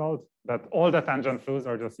Neves's result that all the tangent flows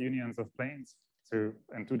are just unions of planes, so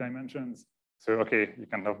in 2 dimensions. So okay, you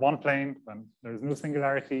can have one plane when there's no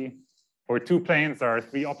singularity. For 2 planes, there are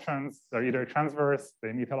 3 options. They're either transverse,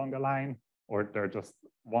 they meet along the line, or they're just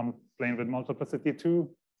one plane with multiplicity 2.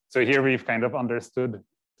 So here we've kind of understood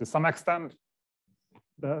to some extent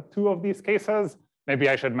the 2 of these cases. Maybe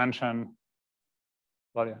I should mention,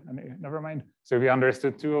 well, yeah, never mind. So we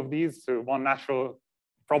understood 2 of these. So one natural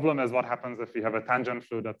problem is what happens if we have a tangent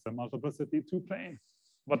flow that's a multiplicity 2 plane.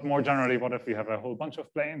 But more generally, what if we have a whole bunch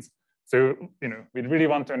of planes? So we'd really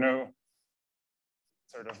want to know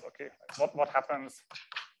sort of, okay, what happens?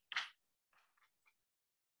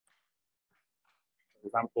 For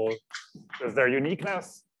example, is there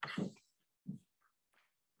uniqueness?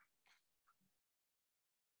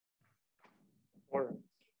 Or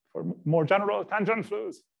for more general tangent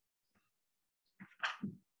flows?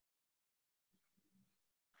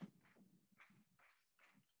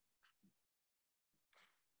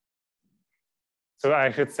 So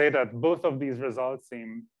I should say that both of these results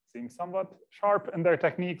seem somewhat sharp in their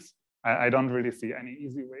techniques. I don't really see any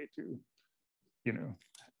easy way to,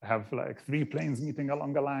 have like 3 planes meeting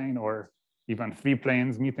along a line, or even 3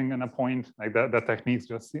 planes meeting in a point. Like the techniques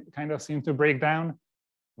just kind of seem to break down,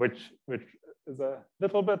 which is a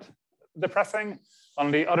little bit depressing.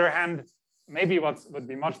 On the other hand, maybe what would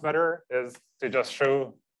be much better is to just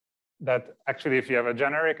show that actually, if you have a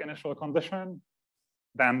generic initial condition,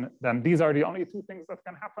 then these are the only 2 things that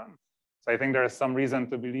can happen. So I think there is some reason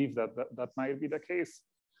to believe that might be the case.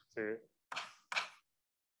 So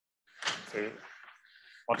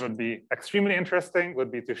what would be extremely interesting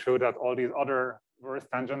would be to show that all these other verse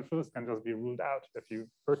tangent flows can just be ruled out if you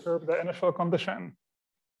perturb the initial condition.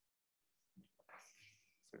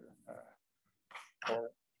 So, or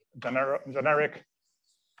generic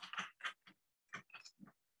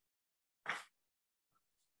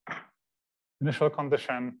initial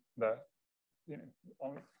condition,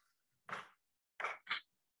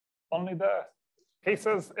 only the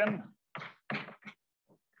cases in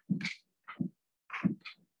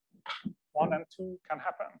 1 and 2 can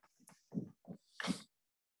happen.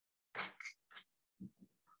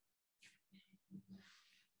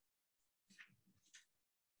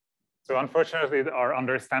 So unfortunately, our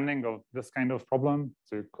understanding of this kind of problem,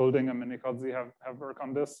 so Kolding and Minikotzi have worked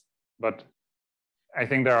on this, but I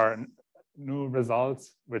think there are no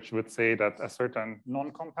results which would say that a certain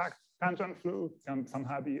non-compact tangent flow can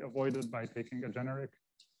somehow be avoided by taking a generic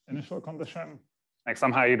initial condition. Like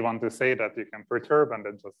somehow you'd want to say that you can perturb and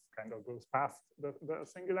it just kind of goes past the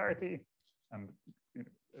singularity, and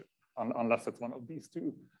unless it's one of these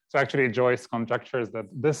 2. So actually Joyce conjectures that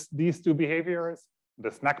these 2 behaviors,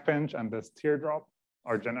 this neck pinch and this teardrop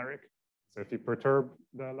are generic. So if you perturb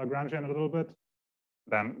the Lagrangian a little bit,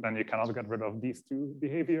 then you cannot get rid of these two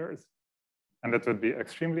behaviors. And it would be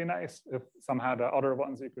extremely nice if somehow the other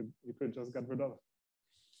ones you could just get rid of.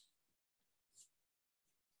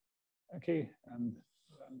 Okay, and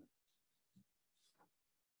then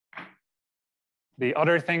the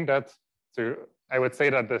other thing that, so I would say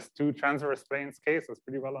that this two transverse planes case is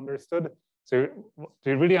pretty well understood. So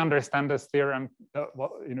to really understand this theorem,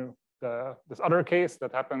 this other case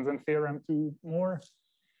that happens in theorem 2 more,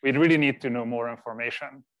 we'd really need to know more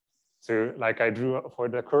information. So like I drew for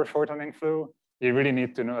the curve shortening flow, you really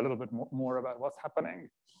need to know a little bit more about what's happening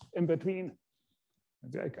in between.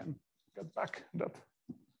 Maybe I can get back that.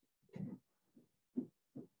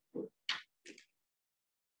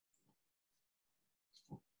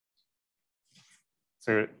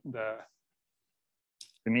 So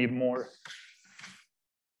we need more.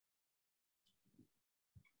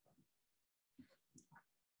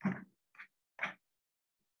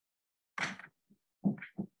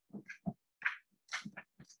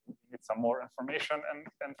 Need some more information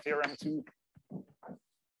in theorem 2.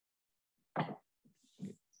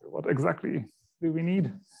 So what exactly do we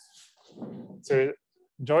need? So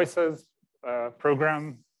Joyce's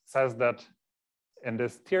program says that in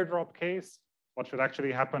this teardrop case, what should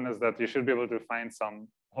actually happen is that you should be able to find some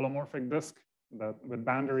holomorphic disk that with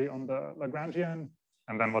boundary on the Lagrangian.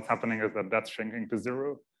 And then what's happening is that that's shrinking to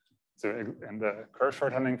 0. So in the curve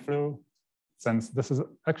shortening flow, since this is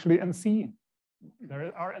actually in C,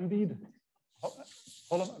 there are indeed,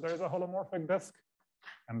 there is a holomorphic disk,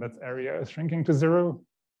 and that area is shrinking to 0.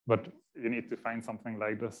 But you need to find something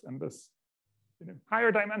like this in this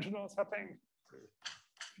higher dimensional setting. So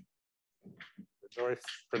Joyce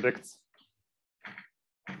predicts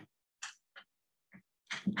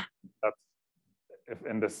that if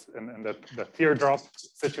in the teardrop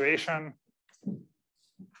situation,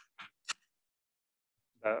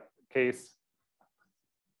 the case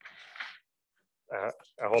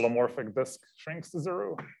a holomorphic disk shrinks to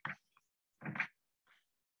 0.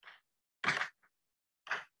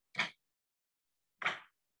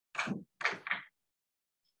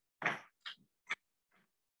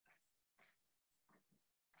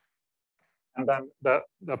 And then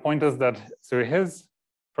the point is that, so his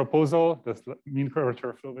proposal, this mean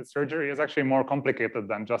curvature fluid surgery, is actually more complicated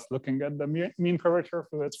than just looking at the mean curvature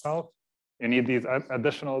fluid itself. You need these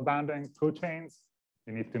additional bounding cochains.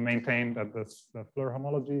 You need to maintain that the Floer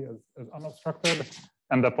homology is unobstructed.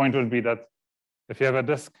 And the point would be that if you have a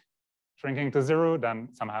disk shrinking to 0, then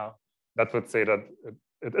somehow that would say that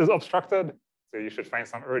it is obstructed. So you should find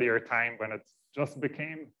some earlier time when it just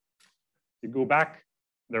became, you go back,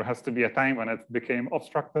 there has to be a time when it became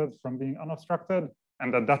obstructed from being unobstructed.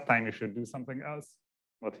 And at that time, you should do something else.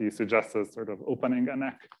 What he suggests is sort of opening a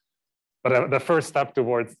neck. But the first step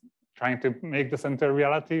towards trying to make this into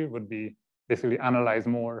reality would be basically analyze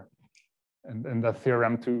more in the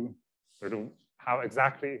theorem 2, sort of how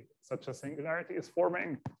exactly such a singularity is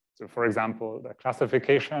forming. So for example, the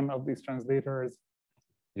classification of these translators,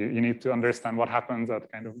 you need to understand what happens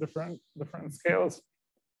at kind of different scales.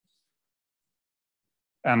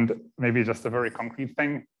 And maybe just a very concrete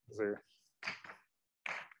thing. So,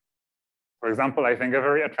 for example, I think a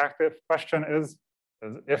very attractive question is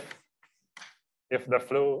if the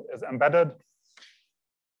flow is embedded,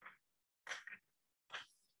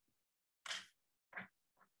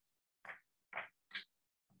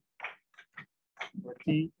 or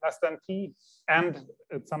t less than t, and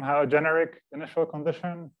it's somehow a generic initial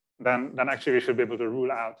condition, then actually we should be able to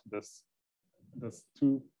rule out this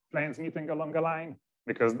two planes meeting along a line,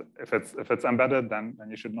 because if it's embedded, then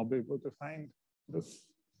you should not be able to find this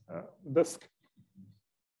disk.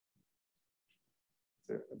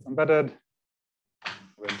 So it's embedded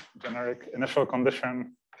with generic initial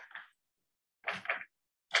condition.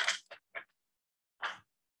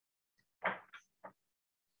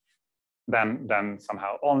 Then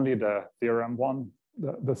somehow only the theorem 1,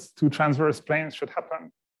 this two transverse planes should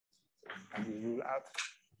happen. And we rule out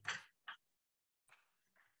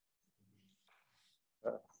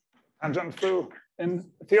the tangent flow in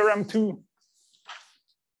theorem 2.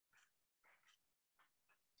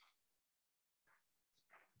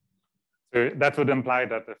 So that would imply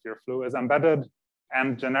that if your flow is embedded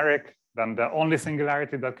and generic, then the only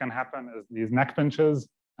singularity that can happen is these neck pinches.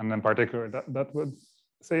 And in particular, that would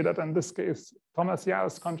say that in this case,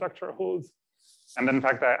 Thomas-Yau's conjecture holds. And in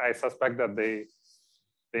fact, I suspect that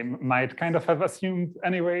they might kind of have assumed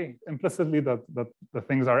anyway, implicitly, that the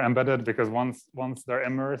things are embedded, because once they're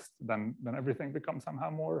immersed, then everything becomes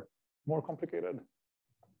somehow more complicated.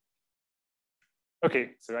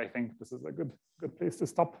 Okay, so I think this is a good place to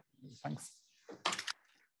stop. Thanks.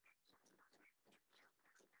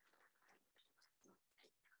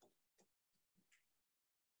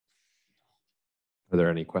 Are there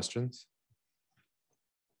any questions?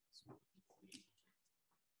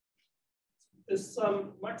 This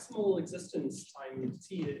maximal existence time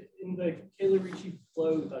t in the Caylor-Ricci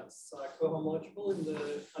flow that's cohomological in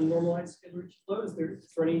the unnormalized Caylor-Ricci flow. Is there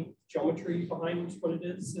any geometry behind what it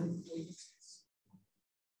is in this?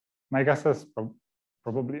 My guess is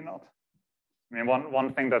probably not. I mean,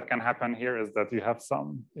 one thing that can happen here is that you have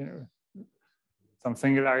some, some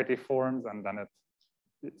singularity forms, and then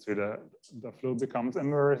so the flow becomes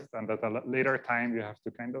immersed, and at a later time you have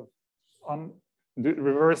to kind of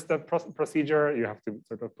reverse the procedure. You have to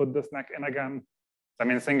sort of put this neck in again. I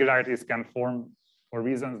mean, singularities can form for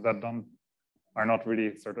reasons that are not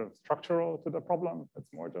really sort of structural to the problem.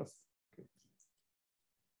 It's more just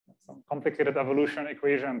some complicated evolution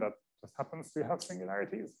equation that just happens to have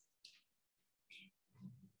singularities.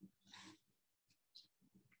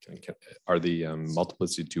 Are the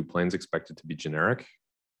multiplicity 2 planes expected to be generic?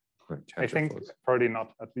 I think probably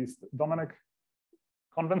not. At least Dominic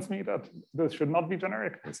convinced me that this should not be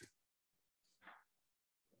generic. I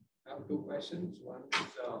have 2 questions. One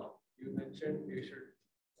is you mentioned you should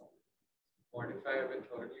modify with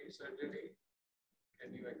early surgery.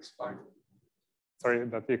 Can you expand? Sorry,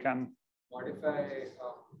 that you can modify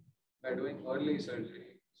by doing early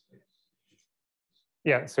surgery.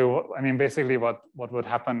 Yeah, so I mean, basically what would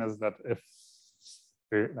happen is that if,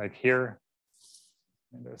 like here,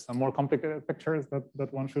 there's some more complicated pictures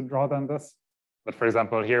that one should draw than this. But for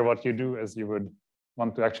example, here what you do is you would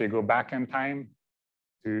want to actually go back in time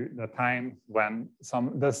to the time when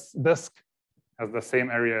this disk has the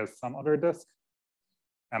same area as some other disk.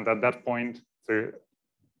 And at that point, so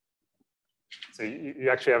you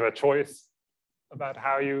actually have a choice about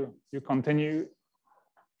how you continue.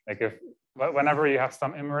 Like whenever you have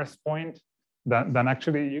some immerse point, then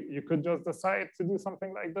actually you could just decide to do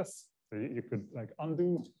something like this. So you could like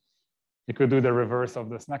undo, you could do the reverse of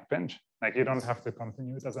this neck pinch. Like you don't have to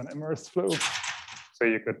continue it as an immerse flow. So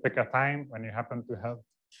you could pick a time when you happen to have,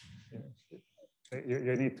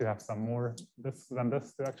 you need to have some more this than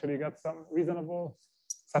this to actually get some reasonable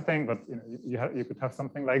setting. But you could have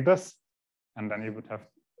something like this, and then you would have,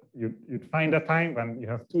 you'd find a time when you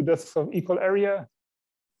have 2 disks of equal area.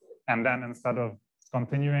 And then instead of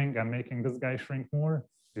continuing and making this guy shrink more,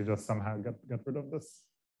 you just somehow get rid of this,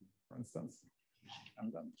 for instance.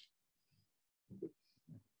 And then you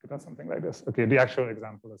could have something like this. Okay, the actual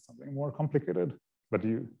example is something more complicated, but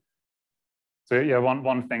so yeah,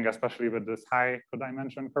 one thing, especially with this high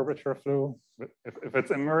codimension curvature flow, if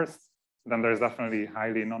it's immersed, then there's definitely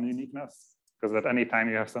highly non-uniqueness, because at any time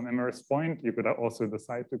you have some immersed point, you could also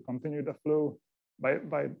decide to continue the flow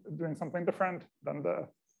by doing something different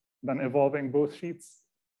than evolving both sheets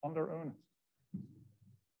on their own.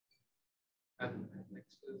 And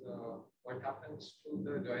next is what happens to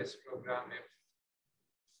the Joyce program if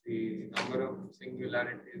the number of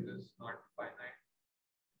singularities is not finite?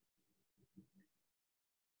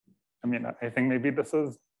 I mean, I think maybe this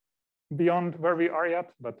is beyond where we are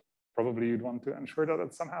yet, but probably you'd want to ensure that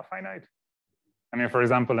it's somehow finite. I mean, for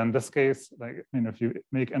example, in this case, like, I mean, if you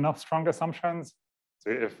make enough strong assumptions, so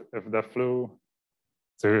if the flow,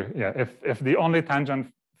 so yeah, if the only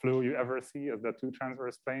tangent flow you ever see is the 2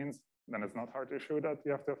 transverse planes, then it's not hard to show that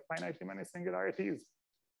you have to have finitely many singularities.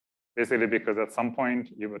 Basically, because at some point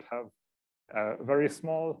you would have a very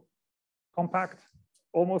small, compact,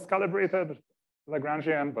 almost calibrated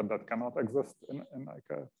Lagrangian, but that cannot exist in like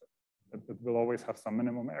it will always have some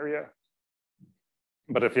minimum area.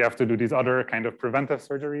 But if you have to do these other kind of preventive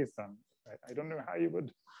surgeries, then I don't know how you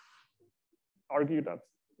would argue that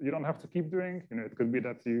you don't have to keep doing. It could be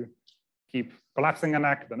that you keep collapsing a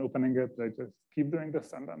neck, then opening it, they just keep doing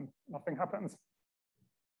this, and then nothing happens.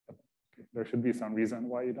 But there should be some reason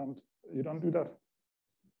why you don't do that.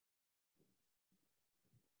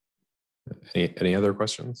 Any other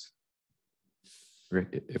questions? Great.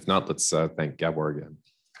 If not, let's thank Gabor again.